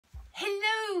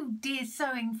Hello dear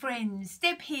sewing friends,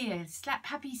 Deb here, Slap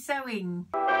Happy Sewing.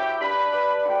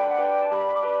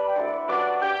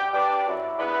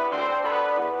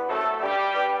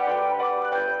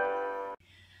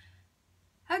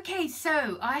 Okay,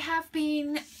 so I have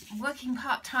been working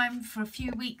part-time for a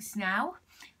few weeks now,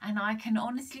 and I can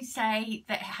honestly say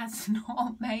that it has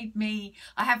not made me,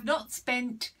 I have not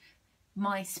spent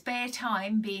my spare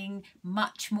time being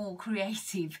much more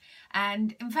creative,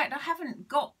 and in fact I haven't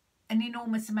got an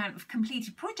enormous amount of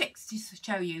completed projects to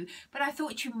show you, but I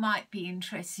thought you might be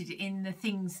interested in the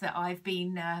things that I've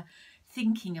been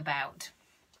thinking about.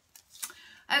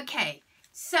 Okay,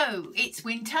 so it's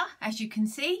winter, as you can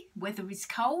see, weather is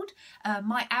cold.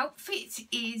 My outfit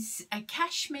is a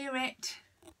cashmerette,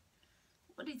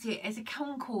 what is it, as a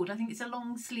Concord, I think it's a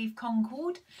long sleeve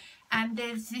Concord, and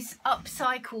there's this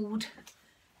upcycled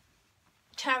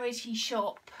charity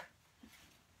shop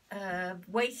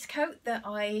waistcoat that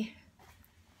I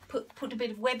put a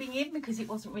bit of webbing in because it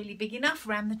wasn't really big enough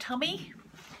around the tummy.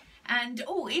 And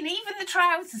oh, and even the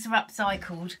trousers are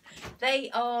upcycled. They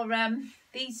are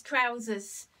these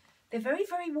trousers, they're very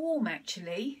warm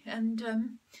actually, and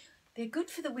they're good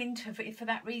for the winter for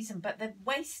that reason, but the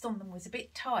waist on them was a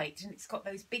bit tight and it's got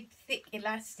those big thick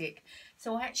elastic,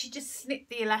 so I actually just snipped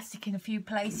the elastic in a few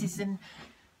places and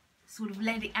sort of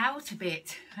let it out a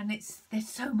bit, and they're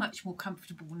so much more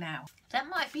comfortable now. That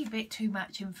might be a bit too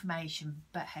much information,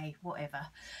 but hey, whatever.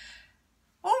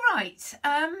 All right,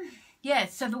 yeah,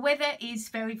 so the weather is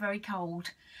very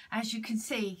cold, as you can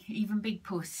see. Even Big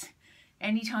Puss,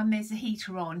 anytime there's a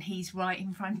heater on, he's right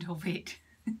in front of it.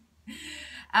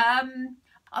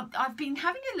 I've been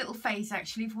having a little phase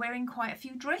actually of wearing quite a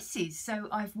few dresses, so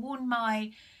I've worn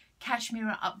my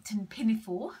cashmere Upton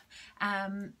pinafore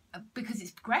because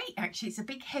it's great actually. It's a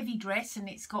big heavy dress, and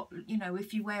it's got, you know,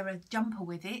 if you wear a jumper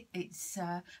with it, it's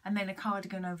and then a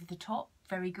cardigan over the top,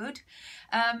 very good.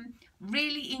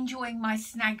 Really enjoying my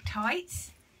snag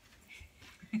tights.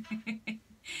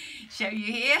 Show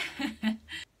you here.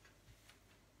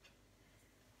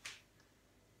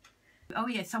 Oh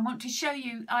yes, I want to show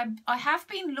you, I have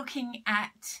been looking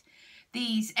at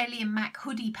these Ellie and Mac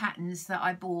hoodie patterns that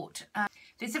I bought.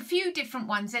 There's a few different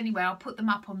ones anyway, I'll put them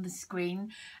up on the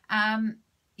screen. But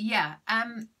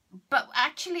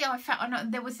actually I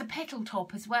found there was a petal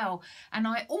top as well, and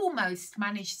I almost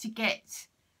managed to get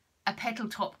a petal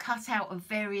top cut out of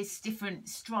various different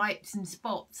stripes and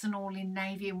spots and all in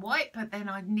navy and white, but then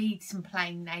I'd need some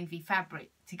plain navy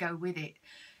fabric to go with it.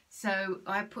 So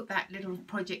I put that little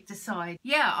project aside.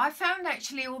 Yeah, I found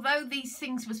actually, although these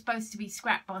things were supposed to be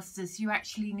scrap busters, you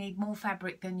actually need more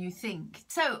fabric than you think.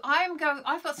 So I've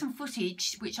got some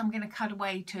footage which I'm going to cut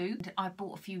away to. I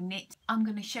bought a few knits. I'm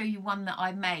going to show you one that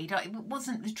I made. It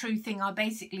wasn't the true thing. I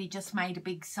basically just made a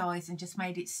big size and just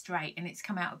made it straight, and it's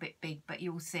come out a bit big, but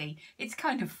you'll see. It's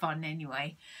kind of fun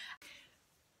anyway.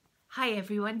 Hi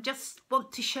everyone, just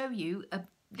want to show you a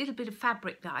little bit of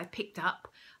fabric that I picked up.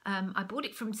 I bought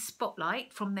it from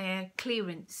Spotlight, from their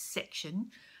clearance section,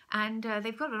 and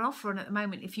they've got an offer on at the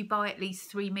moment. If you buy at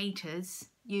least 3 meters,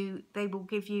 they will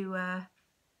give you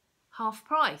half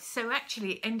price. So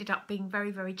actually it ended up being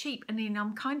very cheap, and then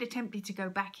I'm kind of tempted to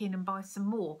go back in and buy some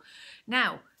more.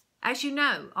 Now, as you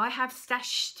know, I have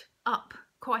stashed up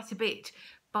quite a bit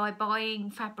by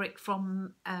buying fabric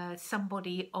from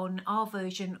somebody on our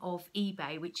version of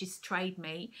eBay, which is Trade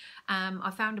Me.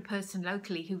 I found a person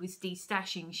locally who was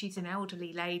destashing. She's an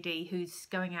elderly lady who's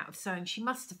going out of sewing. She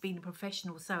must have been a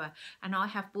professional sewer, and I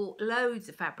have bought loads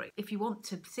of fabric. If you want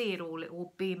to see it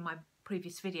will be in my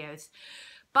previous videos.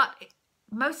 But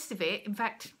most of it, in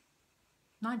fact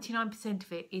 99%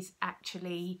 of it, is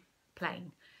actually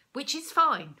plain, which is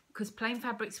fine because plain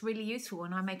fabric's really useful,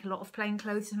 and I make a lot of plain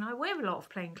clothes and I wear a lot of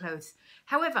plain clothes.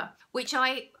 However, which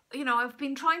I've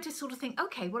been trying to sort of think,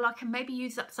 okay, well I can maybe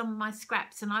use up some of my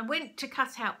scraps, and I went to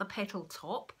cut out the petal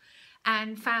top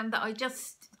and found that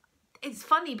it's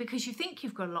funny because you think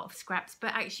you've got a lot of scraps,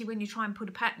 but actually when you try and put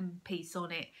a pattern piece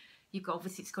on it,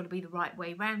 obviously it's got to be the right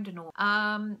way round and all.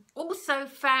 Also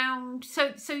found, so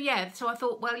I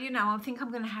thought, well, I think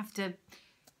I'm going to have to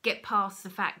get past the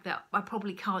fact that I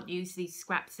probably can't use these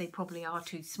scraps. They probably are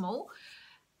too small.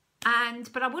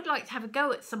 But I would like to have a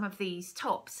go at some of these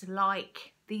tops,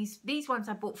 like these ones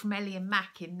I bought from Ellie and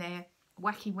Mac in their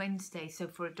Wacky Wednesday, so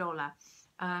for $1.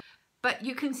 But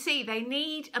you can see they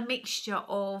need a mixture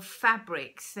of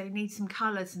fabrics. They need some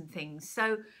colours and things.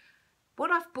 So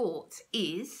what I've bought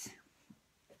is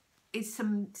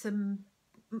some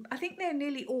I think they're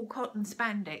nearly all cotton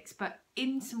spandex, but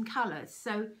in some colours.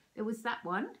 So there was that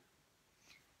one.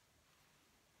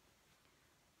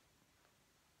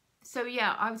 So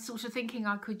yeah, I was sort of thinking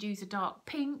I could use a dark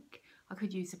pink. I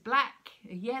could use a black,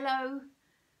 a yellow,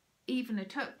 even a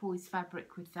turquoise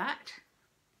fabric with that.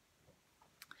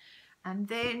 And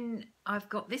then I've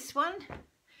got this one,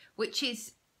 which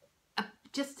is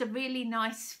just a really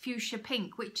nice fuchsia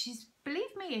pink, which is,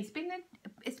 believe me, it's been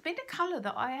a colour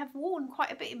that I have worn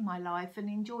quite a bit in my life and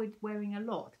enjoyed wearing a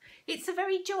lot. It's a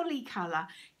very jolly colour.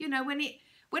 You know, when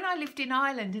I lived in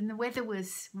Ireland and the weather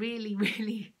was really,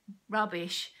 really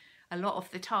rubbish a lot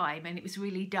of the time and it was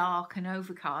really dark and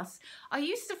overcast, I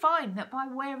used to find that by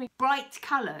wearing bright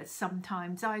colours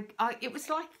sometimes, it was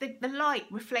like the light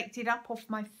reflected up off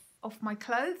my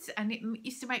clothes, and it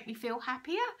used to make me feel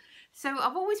happier. So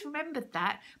I've always remembered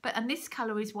that. And this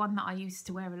colour is one that I used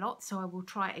to wear a lot, so I will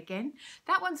try it again.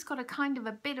 That one's got a kind of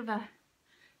a bit of a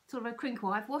sort of a crinkle.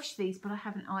 I've washed these, but I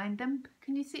haven't ironed them.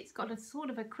 Can you see it's got a sort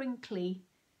of a crinkly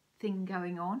thing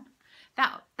going on?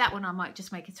 That one I might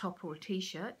just make a top or a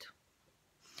t-shirt.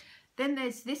 Then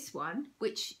there's this one,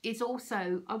 which is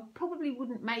also, I probably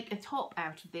wouldn't make a top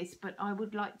out of this, but I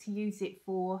would like to use it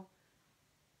for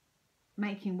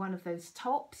making one of those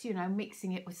tops, you know,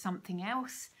 mixing it with something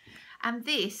else. And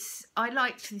this, I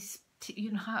liked this,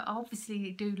 you know, I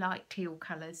obviously do like teal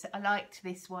colours. I liked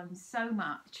this one so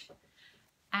much,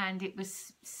 and it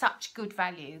was such good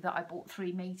value that I bought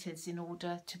 3 meters in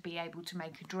order to be able to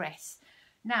make a dress.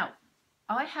 Now,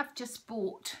 I have just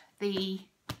bought the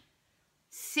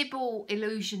Sybil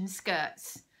Illusion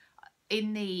skirts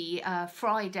in the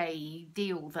Friday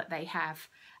deal that they have.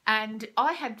 And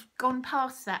I had gone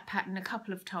past that pattern a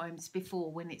couple of times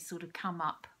before when it's sort of come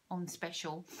up on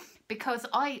special, because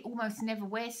I almost never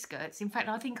wear skirts. In fact,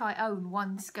 I think I own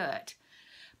 1 skirt.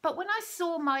 But when I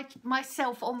saw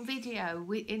myself on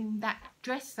video in that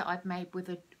dress that I've made with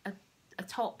a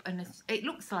top and it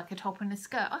looks like a top and a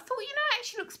skirt, I thought, you know, it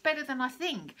actually looks better than I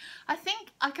think. I think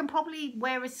I can probably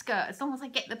wear a skirt as long as I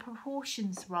get the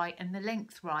proportions right and the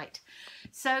length right.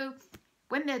 So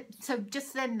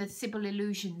just then the Sybil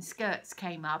Illusion skirts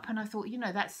came up, and I thought, you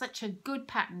know, that's such a good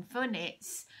pattern for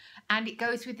knits, and it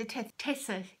goes with the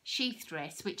Tessa sheath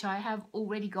dress, which I have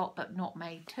already got but not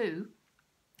made too.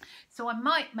 So I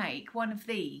might make one of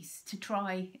these to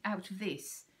try out of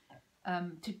this,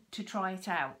 to try it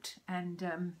out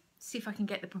and see if I can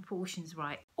get the proportions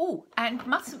right. Oh, and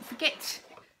mustn't forget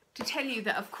to tell you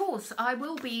that, of course, I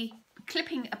will be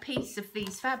clipping a piece of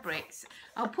these fabrics.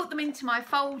 I'll put them into my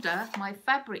folder, my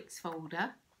fabrics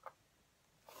folder.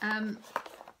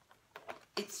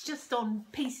 It's just on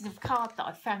pieces of card that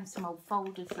I found, some old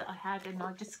folders that I had, and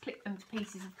I just clipped them to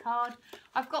pieces of card.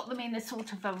 I've got them in a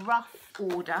sort of a rough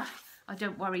order. I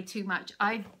don't worry too much.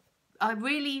 I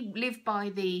really live by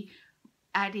the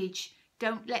adage,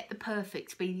 don't let the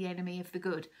perfect be the enemy of the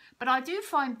good. But I do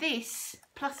find this,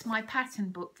 plus my pattern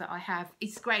book that I have,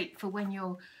 is great for when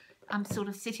I'm sort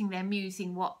of sitting there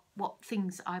musing what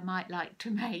things I might like to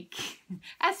make,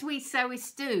 as we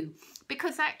sewists do,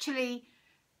 because actually,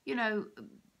 you know,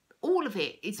 all of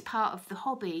it is part of the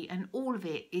hobby, and all of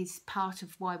it is part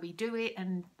of why we do it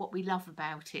and what we love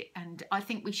about it. And I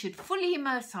think we should fully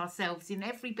immerse ourselves in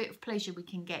every bit of pleasure we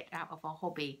can get out of our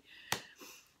hobby.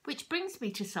 Which brings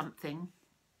me to something.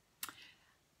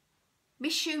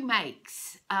 Miss Shoe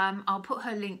Makes, I'll put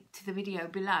her link to the video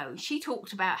below. She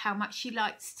talked about how much she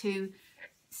likes to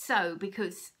sew,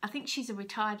 because I think she's a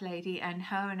retired lady, and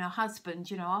her and her husband,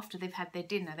 you know, after they've had their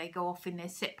dinner, they go off in their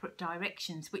separate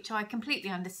directions, which I completely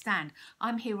understand.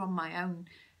 I'm here on my own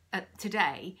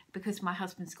today because my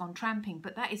husband's gone tramping,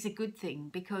 but that is a good thing,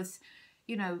 because,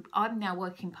 you know, I'm now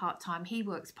working part-time, he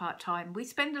works part-time. We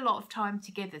spend a lot of time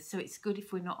together, so it's good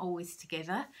if we're not always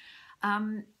together.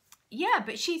 Yeah,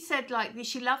 but she said, like,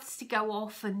 she loves to go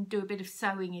off and do a bit of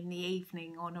sewing in the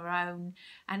evening on her own,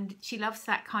 and she loves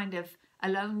that kind of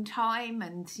alone time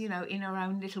and, you know, in her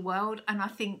own little world. And I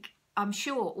think, I'm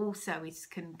sure all sewists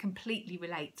can completely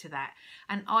relate to that,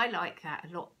 and I like that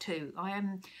a lot too.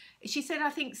 She said, I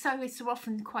think sewists are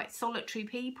often quite solitary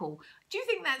people. Do you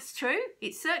think that's true?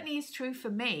 It certainly is true for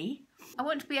me. I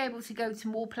want to be able to go to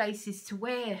more places to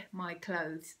wear my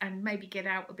clothes and maybe get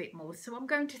out a bit more, so I'm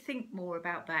going to think more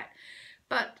about that.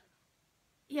 But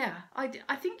yeah,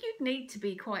 I think you'd need to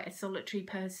be quite a solitary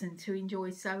person to enjoy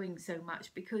sewing so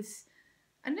much, because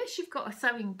unless you've got a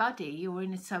sewing buddy or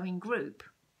in a sewing group,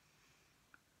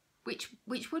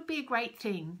 which would be a great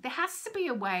thing, there has to be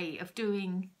a way of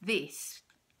doing this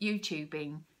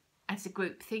YouTubing as a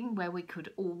group thing where we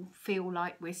could all feel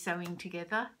like we're sewing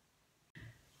together.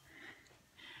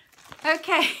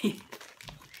 Okay,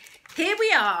 here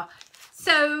we are.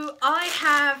 So I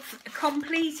have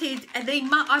completed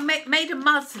I made a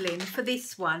muslin for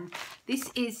this one.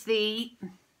 This is the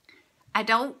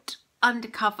adult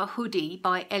undercover hoodie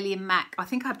by Ellie and Mac. I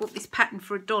think I bought this pattern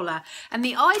for $1, and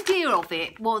the idea of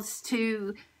it was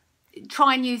to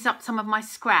try and use up some of my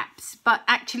scraps, but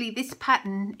actually this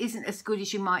pattern isn't as good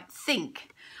as you might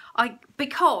think.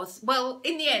 Because, well,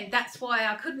 in the end, that's why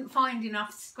I couldn't find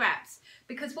enough scraps,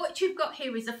 because what you've got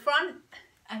here is a front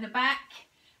and a back,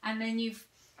 and then you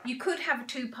could have a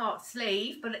 2-part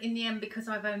sleeve, but in the end, because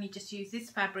I've only just used this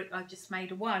fabric, I've just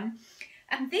made a one.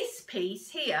 And this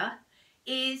piece here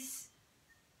is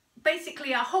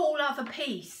basically a whole other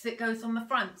piece that goes on the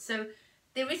front. So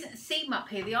there isn't a seam up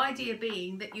here. The idea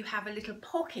being that you have a little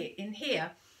pocket in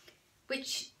here,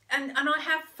 which, and I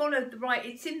have followed the right,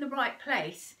 it's in the right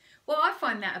place. Well, I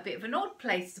find that a bit of an odd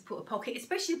place to put a pocket,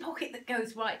 especially a pocket that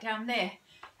goes right down there.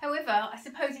 However, I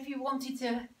suppose if you wanted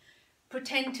to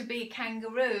pretend to be a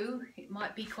kangaroo, it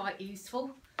might be quite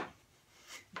useful.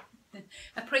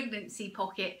 A pregnancy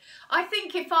pocket. I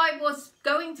think if I was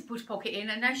going to put a pocket in,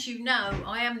 and as you know,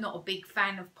 I am not a big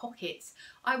fan of pockets,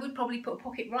 I would probably put a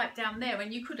pocket right down there,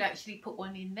 and you could actually put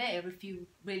one in there if you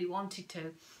really wanted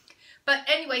to. But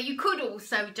anyway, you could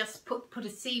also just put a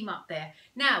seam up there.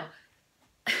 Now,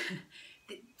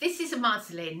 this is a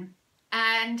muslin,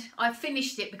 and I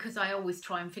finished it because I always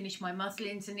try and finish my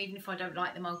muslins, and even if I don't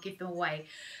like them, I'll give them away.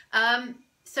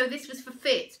 So this was for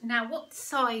fit. Now, what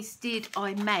size did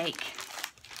I make?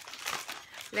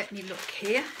 Let me look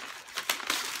here.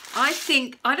 I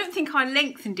don't think I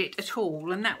lengthened it at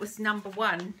all, and that was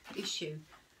 #1 issue.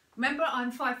 Remember,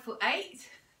 I'm 5'8".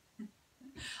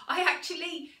 I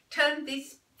actually turned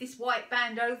this white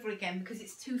band over again because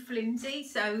it's too flimsy.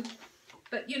 So,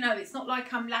 but you know, it's not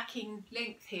like I'm lacking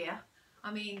length here.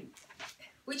 I mean,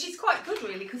 which is quite good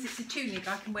really, because it's a tunic.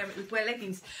 I can wear it with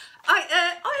leggings. I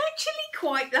actually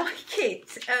quite like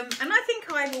it, and I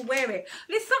think I will wear it.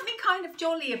 There's something kind of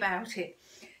jolly about it.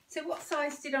 So what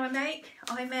size did I make?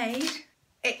 I made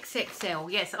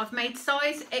XXL. Yes, I've made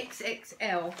size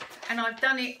XXL, and I've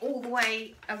done it all the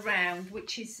way around,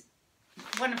 which is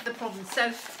one of the problems.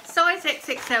 So size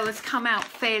XXL has come out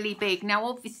fairly big. Now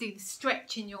obviously the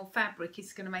stretch in your fabric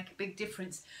is going to make a big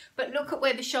difference, but look at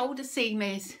where the shoulder seam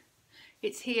is.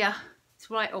 It's here. It's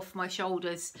right off my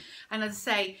shoulders. And as I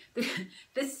say,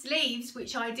 the sleeves,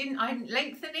 which I didn't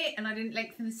lengthen it, and I didn't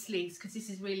lengthen the sleeves because this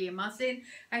is really a muslin.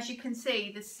 As you can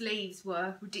see, the sleeves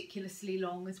were ridiculously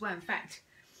long as well. In fact,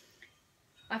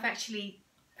 I've actually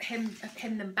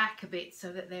hemmed them back a bit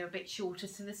so that they're a bit shorter.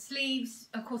 So the sleeves,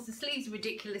 of course, the sleeves are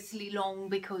ridiculously long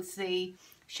because the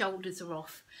shoulders are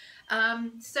off.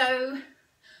 So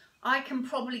I can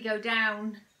probably go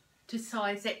down to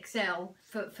size XL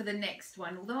for the next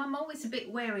one, although I'm always a bit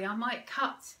wary. I might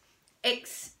cut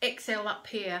XL up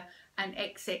here and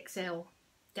XXL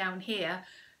down here,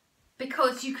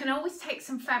 because you can always take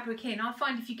some fabric in. I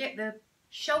find if you get the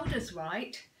shoulders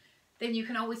right, then you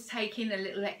can always take in a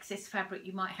little excess fabric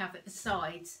you might have at the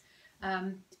sides.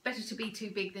 It's better to be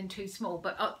too big than too small,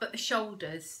 but the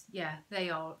shoulders, yeah,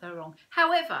 they're wrong.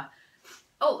 However,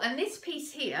 oh, and this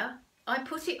piece here, I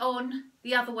put it on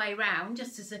the other way round,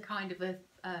 just as a kind of a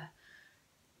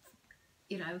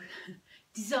you know,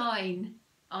 design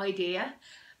idea.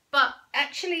 But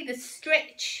actually the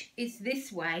stretch is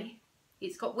this way.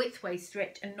 It's got widthways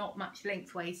stretch and not much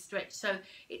lengthways stretch, so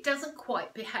it doesn't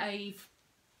quite behave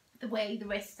the way the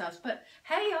rest does. But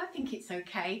hey, I think it's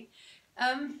okay.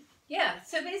 Yeah,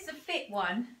 so there's the fit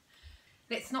one.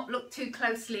 Let's not look too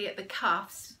closely at the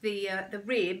cuffs, the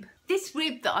rib. This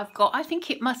rib that I've got, I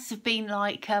think it must have been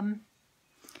like,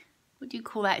 what do you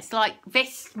call that? It's like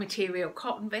vest material,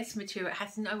 cotton vest material. It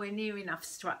has nowhere near enough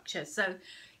structure. So,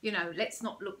 you know, let's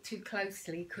not look too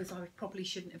closely, because I probably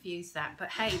shouldn't have used that. But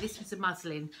hey, this was a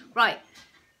muslin. Right.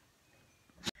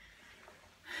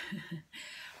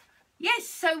 Yes,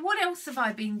 so what else have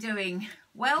I been doing?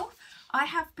 Well, I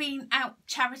have been out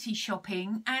charity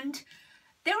shopping, and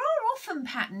there are often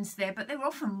patterns there, but they're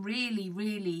often really,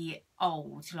 really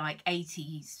old, like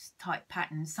 80s type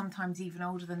patterns, sometimes even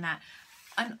older than that.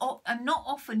 And not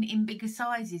often in bigger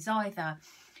sizes either.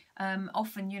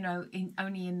 Often, you know,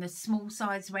 only in the small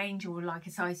size range, or like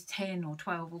a size 10 or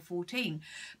 12 or 14.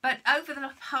 But over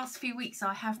the past few weeks,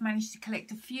 I have managed to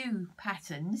collect a few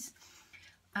patterns.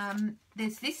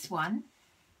 There's this one,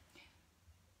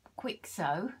 Quick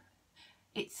Sew.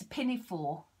 It's a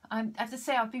pinafore. As I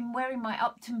say, I've been wearing my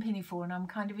Upton pinafore, and I'm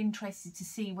kind of interested to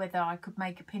see whether I could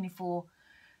make a pinafore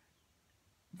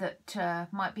that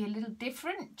might be a little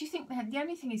different. Do you think that? The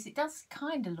only thing is, it does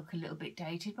kind of look a little bit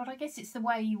dated, but I guess it's the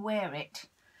way you wear it.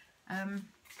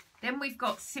 Then we've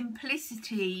got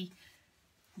Simplicity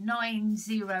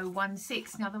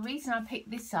 9016. Now the reason I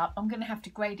picked this up, I'm going to have to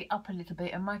grade it up a little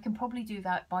bit, and I can probably do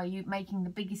that by you making the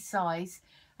biggest size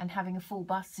and having a full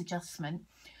bust adjustment.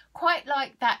 Quite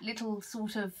like that little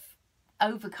sort of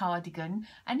over cardigan,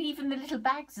 and even the little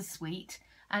bags are sweet.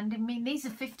 And I mean, these are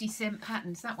 50-cent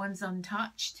patterns. That one's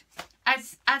untouched.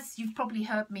 As you've probably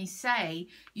heard me say,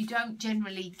 you don't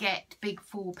generally get big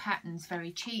full patterns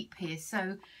very cheap here.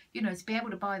 So, you know, to be able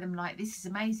to buy them like this is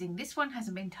amazing. This one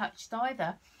hasn't been touched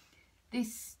either.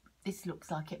 This looks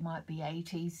like it might be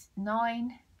 80s.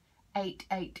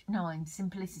 9889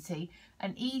 Simplicity.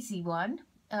 An easy one.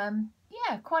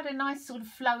 Yeah, quite a nice sort of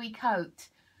flowy coat.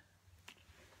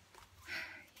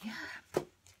 Yeah.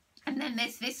 And then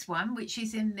there's this one, which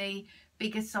is in the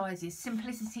bigger sizes,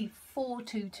 Simplicity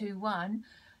 4221.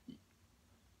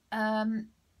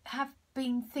 Have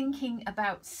been thinking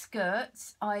about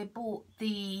skirts. I bought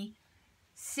the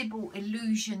Sybil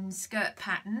Illusion skirt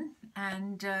pattern,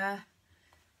 and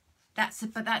that's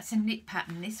a knit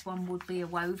pattern. This one would be a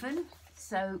woven.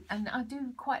 So, and I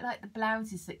do quite like the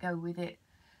blouses that go with it.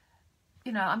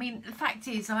 You know, I mean, the fact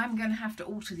is I'm going to have to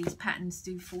alter these patterns,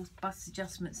 do full bust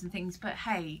adjustments and things, but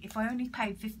hey, if I only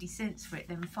paid 50 cents for it,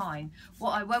 then fine.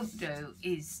 What I won't do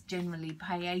is generally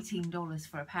pay $18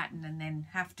 for a pattern and then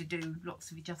have to do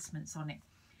lots of adjustments on it.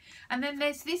 And then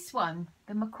there's this one,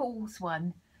 the McCall's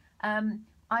one.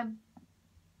 I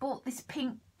bought this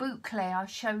pink boucle. I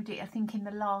showed it, I think, in the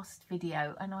last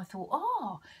video, and I thought,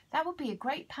 oh, that would be a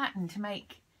great pattern to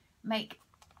make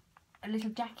a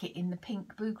little jacket in the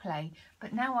pink boucle.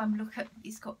 But now I'm looking,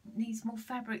 needs more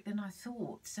fabric than I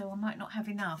thought, so I might not have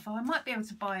enough. Or I might be able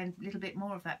to buy a little bit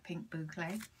more of that pink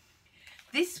boucle.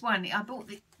 This one, I bought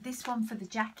this one for the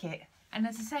jacket, and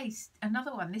as I say,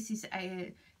 another one. This is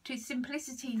a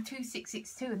Simplicity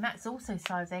 2662, and that's also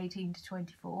size 18 to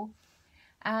 24.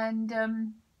 And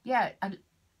yeah,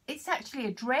 it's actually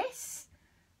a dress,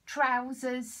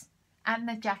 trousers, and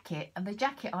the jacket. And the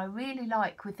jacket I really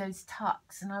like with those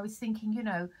tucks, and I was thinking, you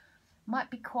know, might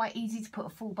be quite easy to put a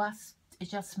full bust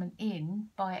adjustment in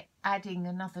by adding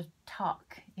another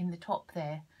tuck in the top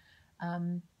there.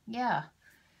 Yeah,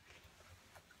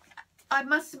 I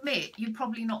must admit, you've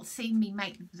probably not seen me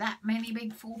make that many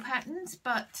big full patterns,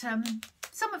 but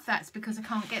some of that's because I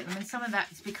can't get them, and some of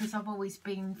that is because I've always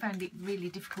found it really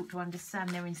difficult to understand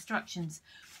their instructions.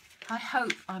 I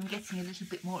hope I'm getting a little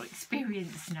bit more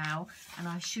experience now, and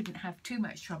I shouldn't have too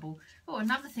much trouble. Oh,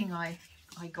 another thing I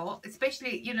got,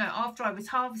 especially, you know, after I was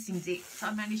harvesting zips,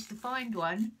 I managed to find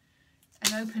one,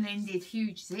 an open-ended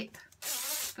huge zip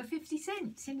for 50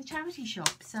 cents in the charity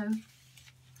shop. So,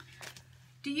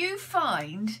 do you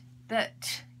find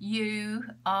that you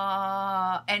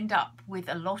end up with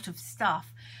a lot of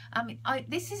stuff? I mean,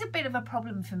 this is a bit of a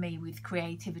problem for me with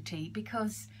creativity,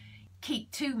 because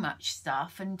keep too much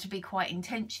stuff and to be quite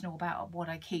intentional about what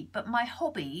I keep. But my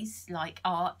hobbies, like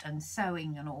art and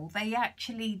sewing and all, they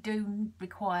actually do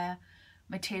require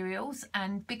materials.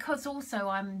 And because also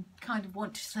I'm kind of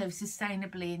want to sew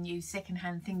sustainably and use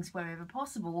secondhand things wherever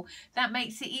possible, that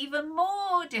makes it even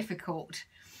more difficult,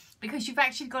 because you've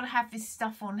actually got to have this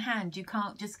stuff on hand. You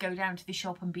can't just go down to the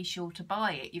shop and be sure to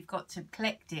buy it. You've got to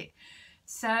collect it.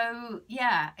 So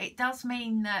yeah, it does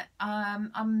mean that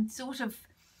I'm sort of,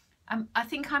 I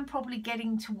think I'm probably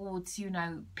getting towards, you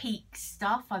know, peak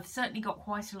stuff. I've certainly got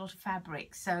quite a lot of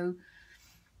fabric, so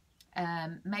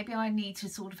maybe I need to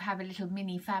sort of have a little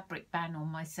mini fabric ban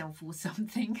on myself or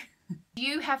something. Do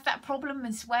you have that problem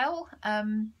as well?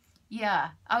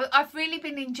 Yeah, I've really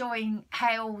been enjoying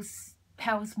Hales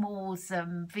Moore's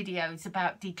videos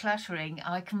about decluttering.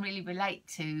 I can really relate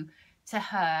to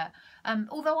her.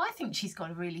 Although I think she's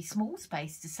got a really small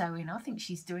space to sew in. I think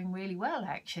she's doing really well,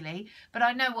 actually. But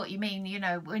I know what you mean, you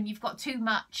know, when you've got too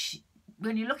much,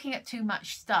 when you're looking at too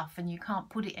much stuff and you can't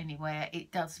put it anywhere, it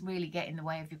does really get in the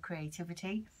way of your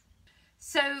creativity.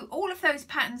 So all of those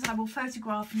patterns I will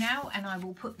photograph now, and I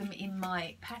will put them in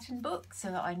my pattern book so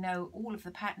that I know all of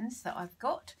the patterns that I've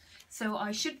got. So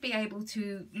I should be able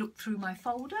to look through my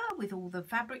folder with all the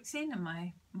fabrics in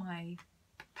and my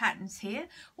patterns here.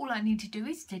 All I need to do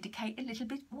is dedicate a little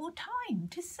bit more time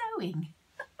to sewing.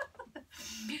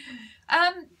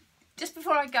 Just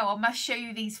before I go, I must show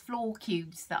you these floor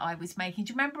cubes that I was making.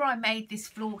 Do you remember I made this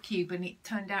floor cube and it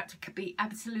turned out to be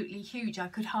absolutely huge? I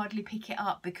could hardly pick it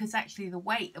up because actually the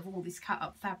weight of all this cut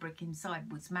up fabric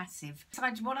inside was massive. So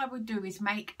what I would do is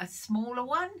make a smaller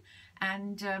one,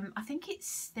 and I think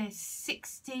they're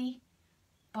 60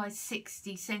 by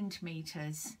 60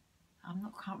 centimetres.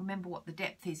 Can't remember what the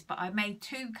depth is, but I made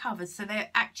 2 covers, so they're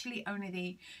actually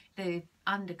only the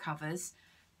undercovers.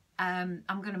 I'm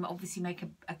going to obviously make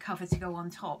a cover to go on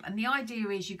top, and the idea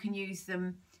is you can use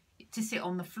them to sit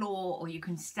on the floor, or you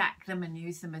can stack them and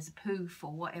use them as a poof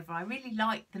or whatever. I really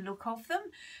like the look of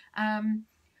them.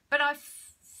 But I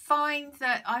find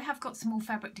that I have got some more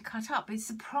fabric to cut up. It's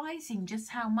surprising just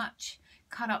how much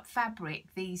cut up fabric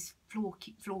these floor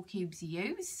cubes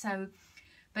use. So,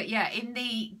 but yeah, in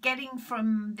the getting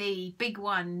from the big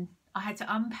one, I had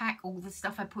to unpack all the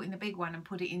stuff I put in the big one and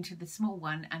put it into the small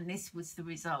one, and this was the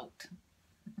result.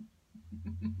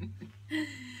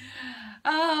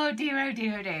 Oh dear, oh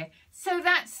dear, oh dear. So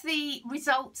that's the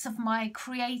results of my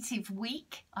creative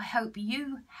week. I hope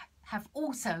you have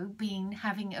also been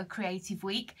having a creative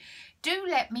week. Do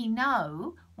let me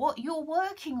know what you're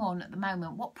working on at the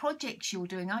moment, what projects you're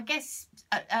doing. I guess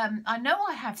I know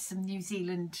I have some New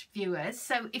Zealand viewers,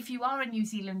 so if you are a New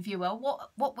Zealand viewer,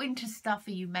 what winter stuff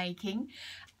are you making?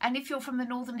 And if you're from the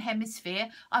Northern Hemisphere,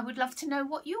 I would love to know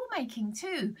what you're making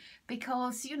too,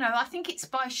 because, you know, I think it's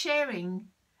by sharing.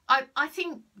 I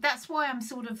think that's why I'm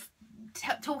sort of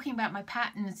talking about my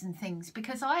patterns and things,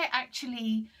 because I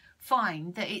actually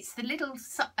find that it's the little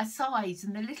asides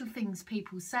and the little things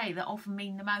people say that often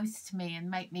mean the most to me and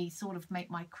make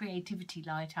my creativity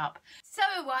light up. So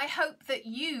I hope that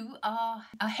you are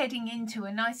heading into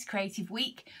a nice creative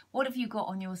week. What have you got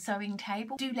on your sewing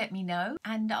table? Do let me know,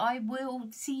 and I will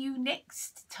see you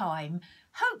next time,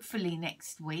 hopefully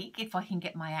next week if I can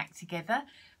get my act together.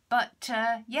 But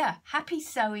yeah, happy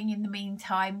sewing in the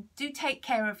meantime. Do take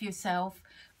care of yourself.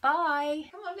 Bye.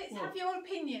 Come on, let's have your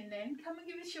opinion then. Come and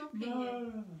give us your opinion.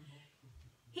 No.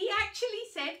 He actually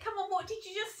said, come on, what did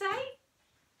you just say?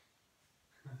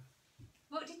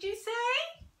 What did you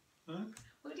say? Huh?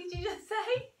 What did you just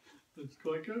say? It's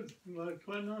quite good.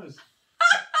 Quite nice.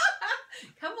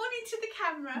 Come on into the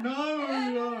camera. No,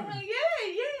 no.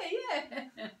 Yeah.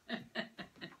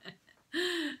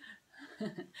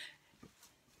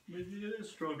 Maybe it is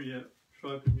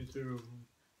striping material.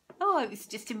 Oh, it was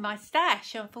just in my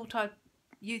stash. I thought I'd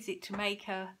use it to make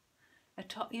a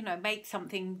top, you know, make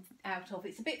something out of.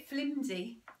 It's a bit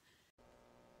flimsy.